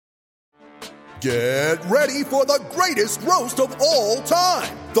Get ready for the greatest roast of all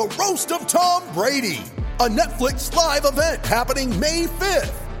time, the Roast of Tom Brady, a Netflix live event happening May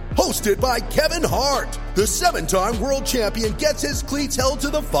 5th. Hosted by Kevin Hart, the 7-time world champion gets his cleats held to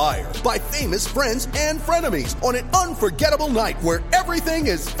the fire by famous friends and frenemies on an unforgettable night where everything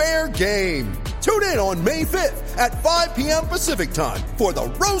is fair game. Tune in on May 5th at 5 p.m. Pacific time for the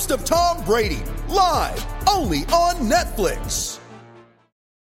Roast of Tom Brady, live only on Netflix.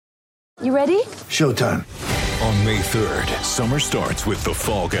 You ready? Showtime. On May 3rd, summer starts with The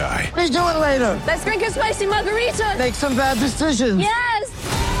Fall Guy. Let's do it later. Let's drink a spicy margarita. Make some bad decisions.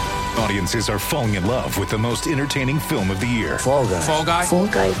 Yes! Audiences are falling in love with the most entertaining film of the year. Fall Guy. Fall Guy? Fall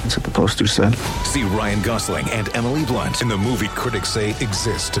Guy. That's what the poster said. See Ryan Gosling and Emily Blunt in the movie critics say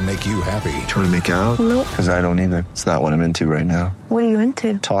exists to make you happy. Trying to make it out? Nope. Because I don't either. It's not what I'm into right now. What are you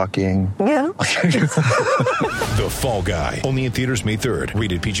into? Talking. Yeah. The Fall Guy. Only in theaters May 3rd.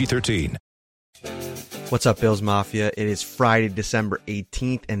 Rated PG-13. What's up, Bills Mafia? It is Friday, December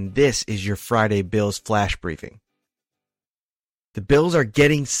 18th, and this is your Friday Bills Flash Briefing. The Bills are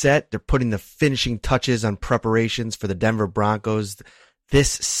getting set. They're putting the finishing touches on preparations for the Denver Broncos this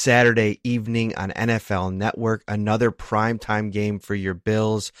Saturday evening on NFL Network. Another primetime game for your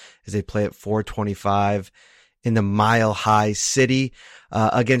Bills as they play at 4:25 in the Mile High City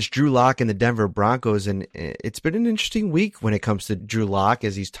against Drew Lock and the Denver Broncos. And it's been an interesting week when it comes to Drew Lock,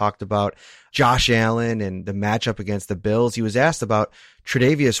 as he's talked about Josh Allen and the matchup against the Bills. He was asked about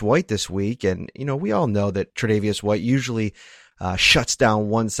Tre'Davious White this week. And, you know, we all know that Tre'Davious White usually shuts down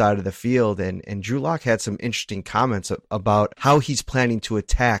one side of the field. And Drew Lock had some interesting comments about how he's planning to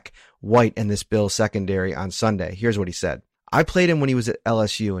attack White and this Bills secondary on Sunday. Here's what he said. I played him when he was at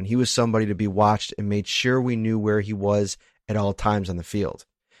LSU, and he was somebody to be watched and made sure we knew where he was at all times on the field.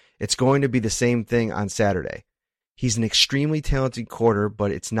 It's going to be the same thing on Saturday. He's an extremely talented quarter,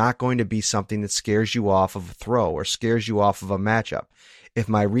 but it's not going to be something that scares you off of a throw or scares you off of a matchup. If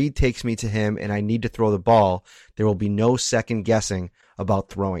my read takes me to him and I need to throw the ball, there will be no second guessing about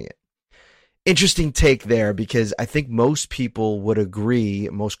throwing it. Interesting take there, because I think most people would agree,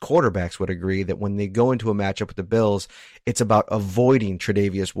 most quarterbacks would agree, that when they go into a matchup with the Bills, it's about avoiding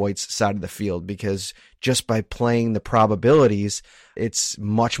Tre'Davious White's side of the field, because just by playing the probabilities, it's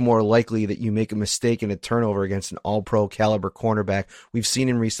much more likely that you make a mistake and a turnover against an all-pro caliber cornerback. We've seen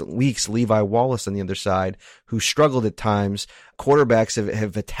in recent weeks Levi Wallace on the other side, who struggled at times. Quarterbacks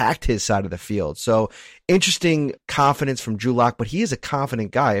have attacked his side of the field. So interesting confidence from Drew Lock, but he is a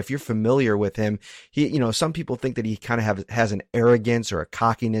confident guy. If you're familiar with him, he, you know, some people think that he kind of has an arrogance or a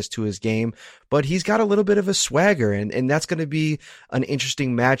cockiness to his game, but he's got a little bit of a swagger, and that's going to be an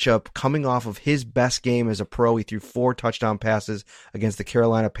interesting matchup coming off of his best game as a pro. He threw 4 touchdown passes against the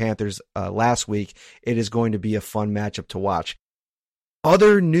Carolina Panthers last week. It is going to be a fun matchup to watch.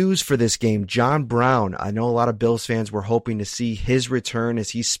 Other news for this game, John Brown. I know a lot of Bills fans were hoping to see his return, as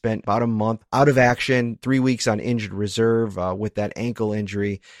he spent about a month out of action, 3 weeks on injured reserve with that ankle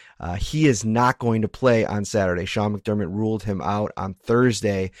injury. He is not going to play on Saturday. Sean McDermott ruled him out on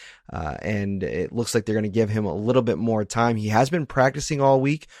Thursday, and it looks like they're going to give him a little bit more time. He has been practicing all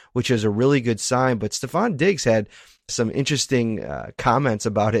week, which is a really good sign, but Stephon Diggs had some interesting comments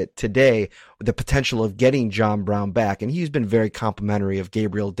about it today, the potential of getting John Brown back. And he's been very complimentary of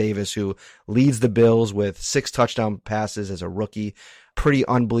Gabriel Davis, who leads the Bills with 6 touchdown passes as a rookie. Pretty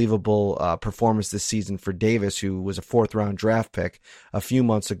unbelievable performance this season for Davis, who was a 4th-round draft pick a few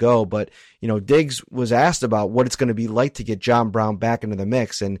months ago. But, you know, Diggs was asked about what it's going to be like to get John Brown back into the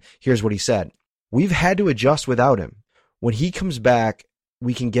mix, and here's what he said. We've had to adjust without him. When he comes back,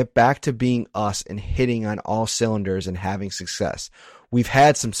 we can get back to being us and hitting on all cylinders and having success. We've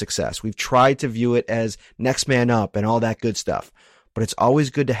had some success. We've tried to view it as next man up and all that good stuff. But it's always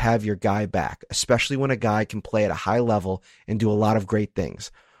good to have your guy back, especially when a guy can play at a high level and do a lot of great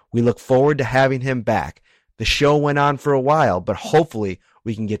things. We look forward to having him back. The show went on for a while, but hopefully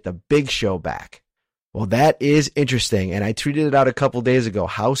we can get the big show back. Well, that is interesting, and I tweeted it out a couple days ago.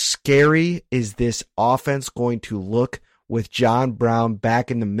 How scary is this offense going to look with John Brown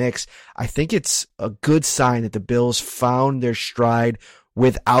back in the mix? I think it's a good sign that the Bills found their stride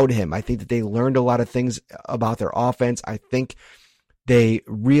without him. I think that they learned a lot of things about their offense. I think they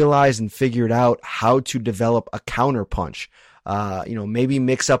realized and figured out how to develop a counterpunch, maybe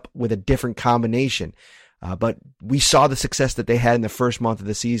mix up with a different combination. But we saw the success that they had in the first month of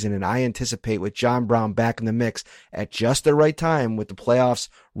the season, and I anticipate with John Brown back in the mix at just the right time, with the playoffs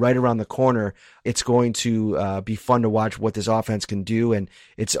right around the corner, it's going to be fun to watch what this offense can do. And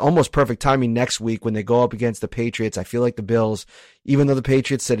it's almost perfect timing next week when they go up against the Patriots. I feel like the Bills, even though the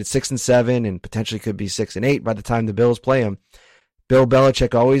Patriots said it's 6-7 and potentially could be 6-8 by the time the Bills play them, Bill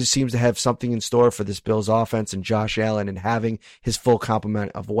Belichick always seems to have something in store for this Bills offense, and Josh Allen and having his full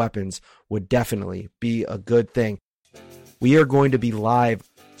complement of weapons would definitely be a good thing. We are going to be live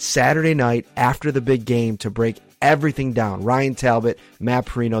Saturday night after the big game to break everything down. Ryan Talbot, Matt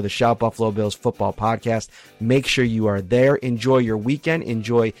Perino, the Shout Buffalo Bills football podcast. Make sure you are there. Enjoy your weekend.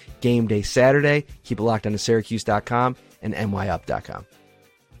 Enjoy game day Saturday. Keep it locked on to Syracuse.com and NYUp.com.